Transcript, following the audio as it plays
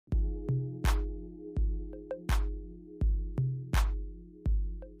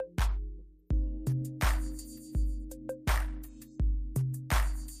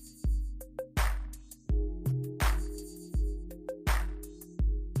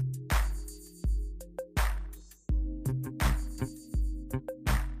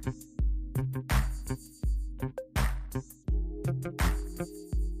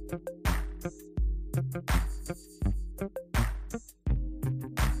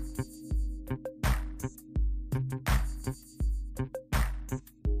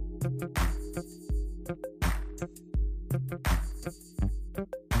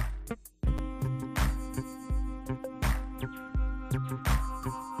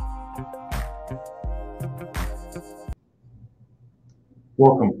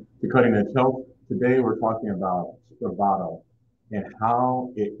Welcome to Cutting Edge Health. Today we're talking about Spravato and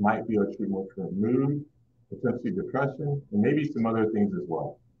how it might be a treatment for mood, potentially depression, and maybe some other things as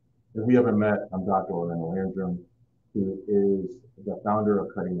well. If we haven't met, I'm Dr. Orlando Landrum, who is the founder of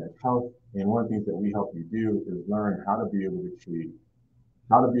Cutting Edge Health. And one of the things that we help you do is learn how to be able to treat,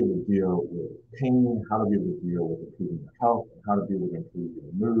 how to be able to deal with pain, how to be able to deal with improving your health, and how to be able to improve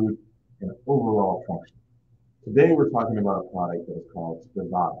your mood and overall function. Today we're talking about a product that is called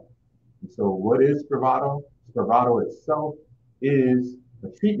Spravato. And so what is Spravato? Spravato itself is a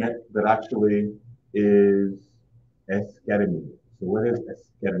treatment that actually is esketamine. So what is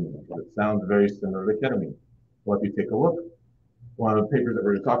esketamine? Well, it sounds very similar to ketamine. Well, if you take a look, one of the papers that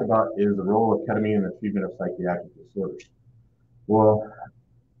we're going to talk about is the role of ketamine in the treatment of psychiatric disorders. Well,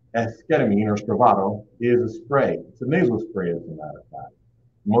 esketamine or Spravato is a spray. It's a nasal spray, as a matter of fact.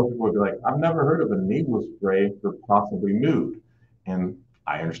 Most people would be like, I've never heard of a nasal spray for possibly mood. And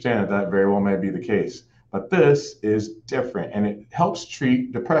I understand that very well may be the case. But this is different and it helps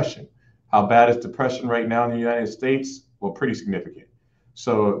treat depression. How bad is depression right now in the United States? Well, pretty significant.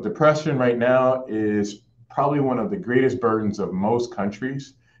 So depression right now is probably one of the greatest burdens of most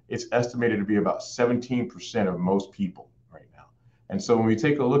countries. It's estimated to be about 17% of most people right now. And so when we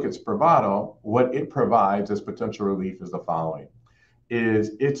take a look at Spravato, what it provides as potential relief is the following.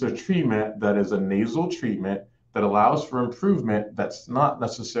 It's a treatment that is a nasal treatment that allows for improvement that's not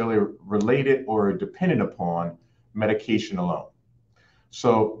necessarily related or dependent upon medication alone.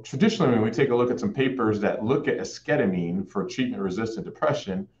 So traditionally, when we take a look at some papers that look at esketamine for treatment-resistant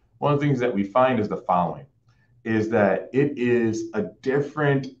depression, one of the things that we find is the following, is that it is a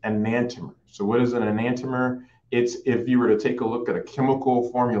different enantiomer. So what is an enantiomer? It's if you were to take a look at a chemical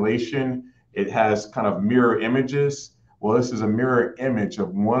formulation, it has kind of mirror images. Well, this is a mirror image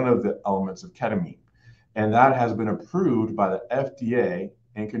of one of the elements of ketamine. And that has been approved by the FDA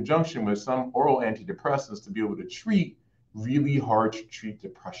in conjunction with some oral antidepressants to be able to treat really hard to treat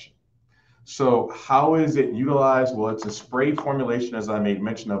depression. So how is it utilized? Well, it's a spray formulation, as I made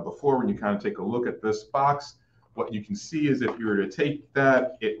mention of before. When you kind of take a look at this box, what you can see is if you were to take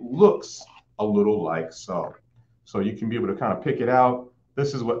that, it looks a little like so. So you can be able to kind of pick it out.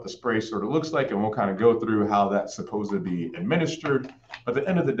 This is what the spray sort of looks like, and we'll kind of go through how that's supposed to be administered. But at the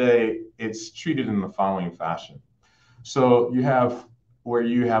end of the day, it's treated in the following fashion. So you have where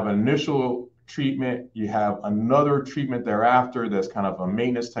you have an initial treatment, you have another treatment thereafter that's kind of a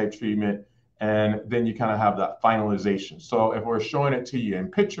maintenance type treatment, and then you kind of have that finalization. So if we're showing it to you in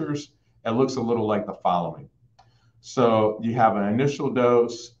pictures, it looks a little like the following. So you have an initial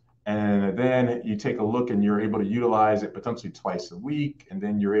dose, and then you take a look and you're able to utilize it potentially twice a week. And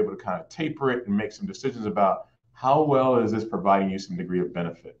then you're able to kind of taper it and make some decisions about how well is this providing you some degree of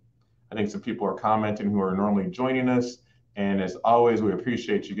benefit. I think some people are commenting who are normally joining us. And as always, we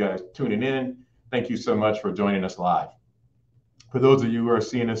appreciate you guys tuning in. Thank you so much for joining us live. For those of you who are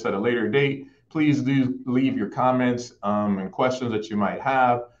seeing us at a later date, please do leave your comments and questions that you might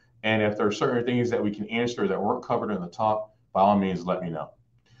have. And if there are certain things that we can answer that weren't covered in the talk, by all means, let me know.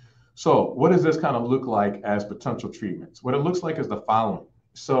 So what does this kind of look like as potential treatments? What it looks like is the following.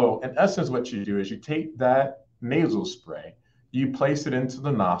 So in essence, what you do is you take that nasal spray, you place it into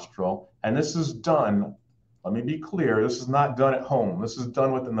the nostril, and this is done, let me be clear, this is not done at home. This is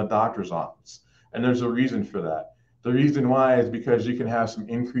done within the doctor's office. And there's a reason for that. The reason why is because you can have some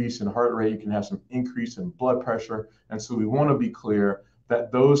increase in heart rate, you can have some increase in blood pressure. And so we want to be clear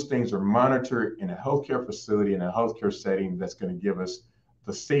that those things are monitored in a healthcare facility, in a healthcare setting that's going to give us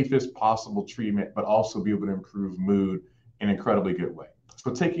the safest possible treatment, but also be able to improve mood in an incredibly good way.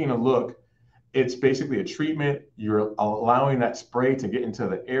 So taking a look, it's basically a treatment. You're allowing that spray to get into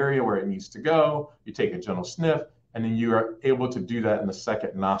the area where it needs to go. You take a gentle sniff, and then you are able to do that in the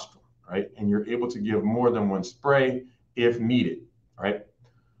second nostril, right? And you're able to give more than one spray if needed, right?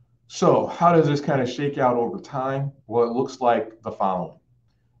 So how does this kind of shake out over time? Well, it looks like the following.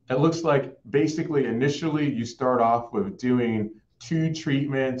 It looks like basically initially you start off with doing 2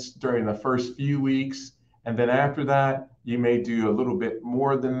 treatments during the first few weeks. And then after that, you may do a little bit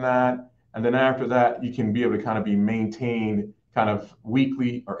more than that. And then after that, you can be able to kind of be maintained kind of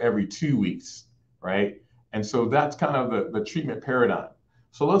weekly or every 2 weeks, right? And so that's kind of the treatment paradigm.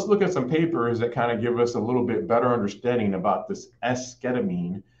 So let's look at some papers that kind of give us a little bit better understanding about this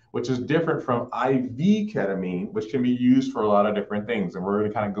esketamine, which is different from IV ketamine, which can be used for a lot of different things. And we're going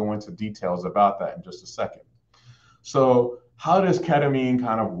to kind of go into details about that in just a second. So how does ketamine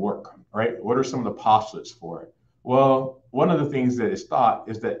kind of work, right? What are some of the postulates for it? Well, one of the things that is thought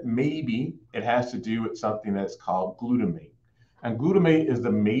is that maybe it has to do with something that's called glutamate. And glutamate is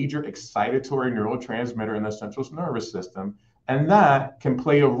the major excitatory neurotransmitter in the central nervous system And that can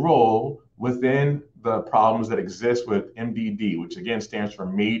play a role within the problems that exist with MDD, which again stands for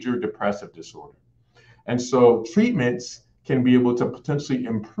major depressive disorder. And so treatments can be able to potentially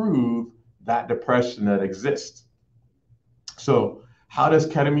improve that depression that exists. So, how does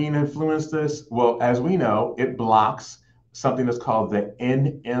ketamine influence this? Well, as we know, it blocks something that's called the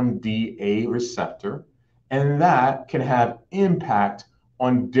NMDA receptor, and that can have impact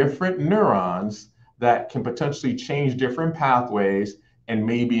on different neurons that can potentially change different pathways and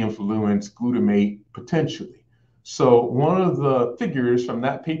maybe influence glutamate potentially. So, one of the figures from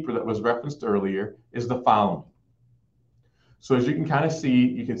that paper that was referenced earlier is the following. So as you can kind of see,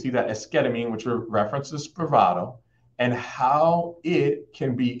 you can see that esketamine, which references Spravato, and how it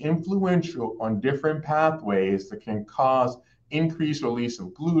can be influential on different pathways that can cause increased release of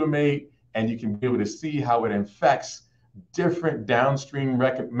glutamate, and you can be able to see how it affects different downstream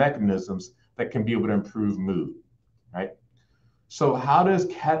mechanisms that can be able to improve mood, right? So how does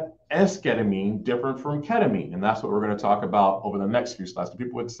esketamine differ from ketamine? And that's what we're going to talk about over the next few slides. So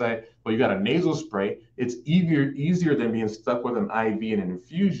people would say, well, you got a nasal spray. It's easier than being stuck with an IV and an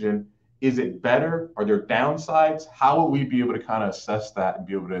infusion. Is it better? Are there downsides? How will we be able to kind of assess that and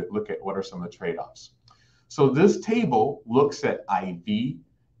be able to look at what are some of the trade-offs? So this table looks at IV,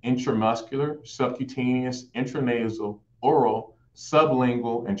 intramuscular, subcutaneous, intranasal, oral,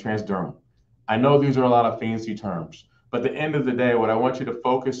 sublingual, and transdermal. I know these are a lot of fancy terms, but at the end of the day, what I want you to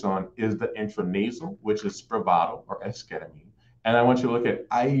focus on is the intranasal, which is Spravato or esketamine. And I want you to look at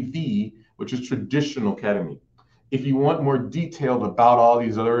IV, which is traditional ketamine. If you want more detailed about all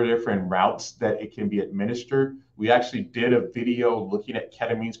these other different routes that it can be administered, we actually did a video looking at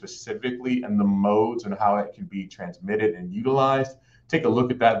ketamine specifically and the modes and how it can be transmitted and utilized. Take a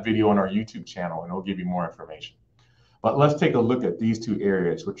look at that video on our YouTube channel and it'll give you more information. But let's take a look at these two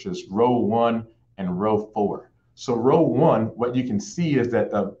areas, which is row 1 and row 4. So row 1, what you can see is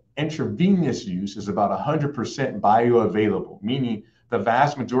that the intravenous use is about 100% bioavailable, meaning the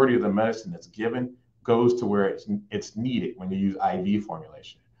vast majority of the medicine that's given goes to where it's needed when you use IV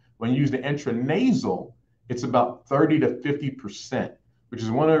formulation. When you use the intranasal, it's about 30 to 50%, which is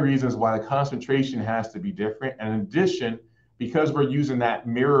one of the reasons why the concentration has to be different. And in addition, because we're using that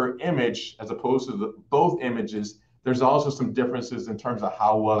mirror image as opposed to both images, there's also some differences in terms of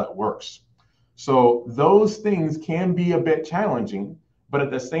how well it works. So those things can be a bit challenging, but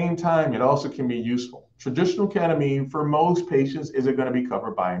at the same time, it also can be useful. Traditional ketamine for most patients isn't going to be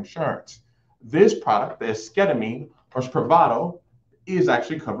covered by insurance. This product, the esketamine or Spravato, is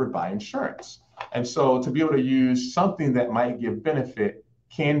actually covered by insurance. And so to be able to use something that might give benefit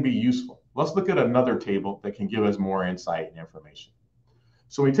can be useful. Let's look at another table that can give us more insight and information.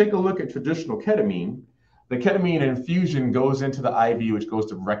 So we take a look at traditional ketamine. The ketamine infusion goes into the IV, which goes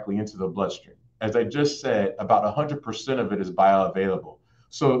directly into the bloodstream. As I just said, about 100% of it is bioavailable.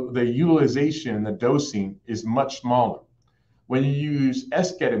 So the utilization, the dosing is much smaller. When you use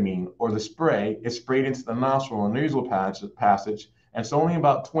esketamine or the spray, it's sprayed into the nostril and nasal passage, and so only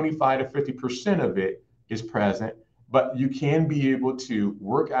about 25 to 50% of it is present, but you can be able to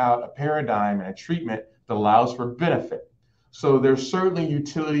work out a paradigm and a treatment that allows for benefit. So there's certainly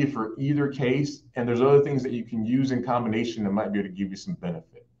utility for either case, and there's other things that you can use in combination that might be able to give you some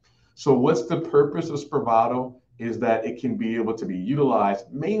benefit. So what's the purpose of Spravato is that it can be able to be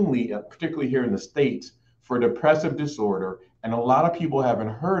utilized mainly, particularly here in the States, for depressive disorder. And a lot of people haven't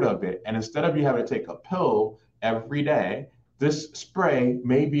heard of it. And instead of you having to take a pill every day, this spray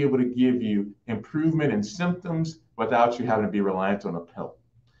may be able to give you improvement in symptoms without you having to be reliant on a pill.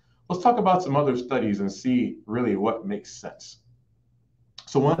 Let's talk about some other studies and see really what makes sense.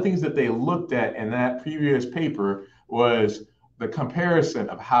 So one of the things that they looked at in that previous paper was the comparison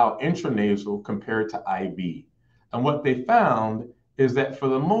of how intranasal compared to IV. And what they found is that for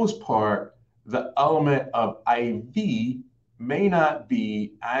the most part, the element of IV may not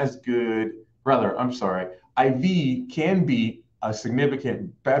be as good, IV can be a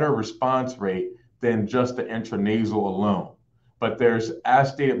significant better response rate than just the intranasal alone. But there's,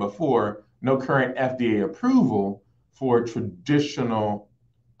 as stated before, no current FDA approval for traditional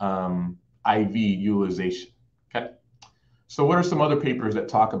IV utilization. Okay. So what are some other papers that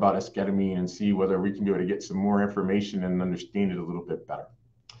talk about esketamine and see whether we can be able to get some more information and understand it a little bit better?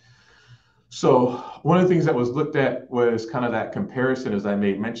 So one of the things that was looked at was kind of that comparison, as I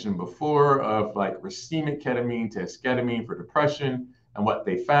made mention before, of like racemic ketamine to esketamine for depression. And what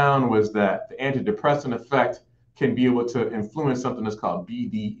they found was that the antidepressant effect can be able to influence something that's called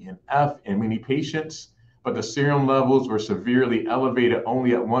BDNF in many patients, but the serum levels were severely elevated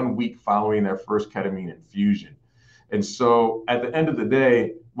only at 1 week following their first ketamine infusion. And so at the end of the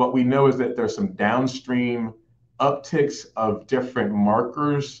day, what we know is that there's some downstream upticks of different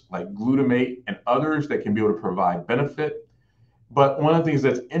markers like glutamate and others that can be able to provide benefit. But one of the things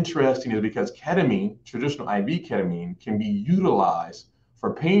that's interesting is because ketamine, traditional IV ketamine, can be utilized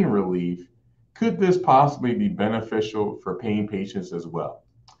for pain relief, could this possibly be beneficial for pain patients as well?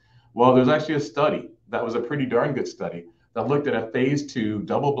 Well, there's actually a study that was a pretty darn good study that looked at a phase 2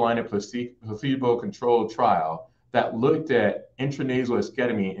 double-blinded placebo-controlled trial that looked at intranasal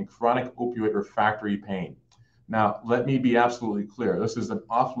esketamine in chronic opioid refractory pain. Now, let me be absolutely clear. This is an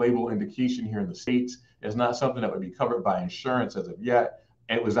off-label indication here in the States. It's not something that would be covered by insurance as of yet.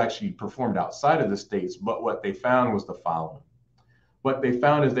 It was actually performed outside of the States, but what they found was the following. What they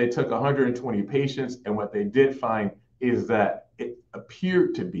found is they took 120 patients, and what they did find is that it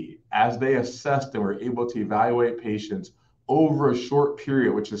appeared to be, as they assessed and were able to evaluate patients over a short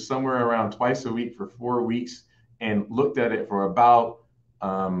period, which is somewhere around twice a week for 4 weeks, and looked at it for about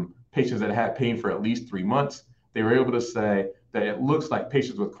patients that had pain for at least 3 months, they were able to say that it looks like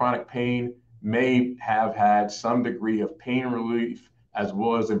patients with chronic pain may have had some degree of pain relief as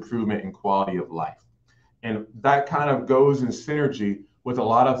well as improvement in quality of life. And that kind of goes in synergy with a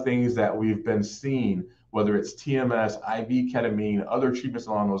lot of things that we've been seeing, whether it's TMS, IV ketamine, other treatments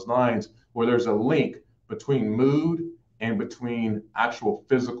along those lines, where there's a link between mood and between actual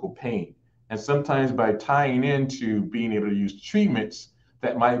physical pain. And sometimes by tying into being able to use treatments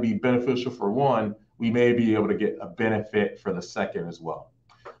that might be beneficial for one, we may be able to get a benefit for the second as well.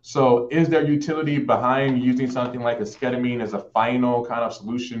 So is there utility behind using something like esketamine as a final kind of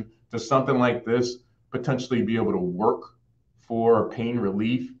solution to something like this, potentially be able to work for pain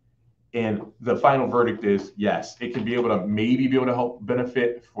relief? And the final verdict is yes, it can be able to maybe be able to help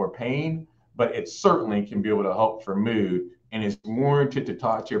benefit for pain, but it certainly can be able to help for mood, and it's warranted to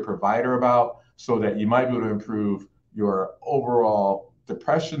talk to your provider about so that you might be able to improve your overall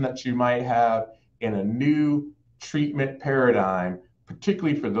depression that you might have in a new treatment paradigm,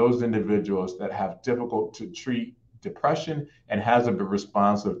 particularly for those individuals that have difficult to treat depression and hasn't been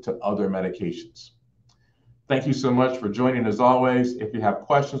responsive to other medications. Thank you so much for joining as always. If you have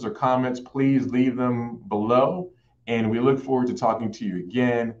questions or comments, please leave them below. And we look forward to talking to you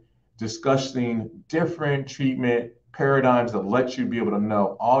again, discussing different treatment paradigms that let you be able to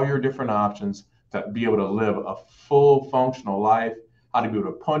know all your different options, to be able to live a full functional life, how to be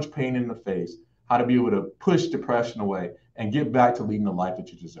able to punch pain in the face, how to be able to push depression away, and get back to leading the life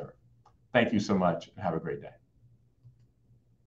that you deserve. Thank you so much and have a great day.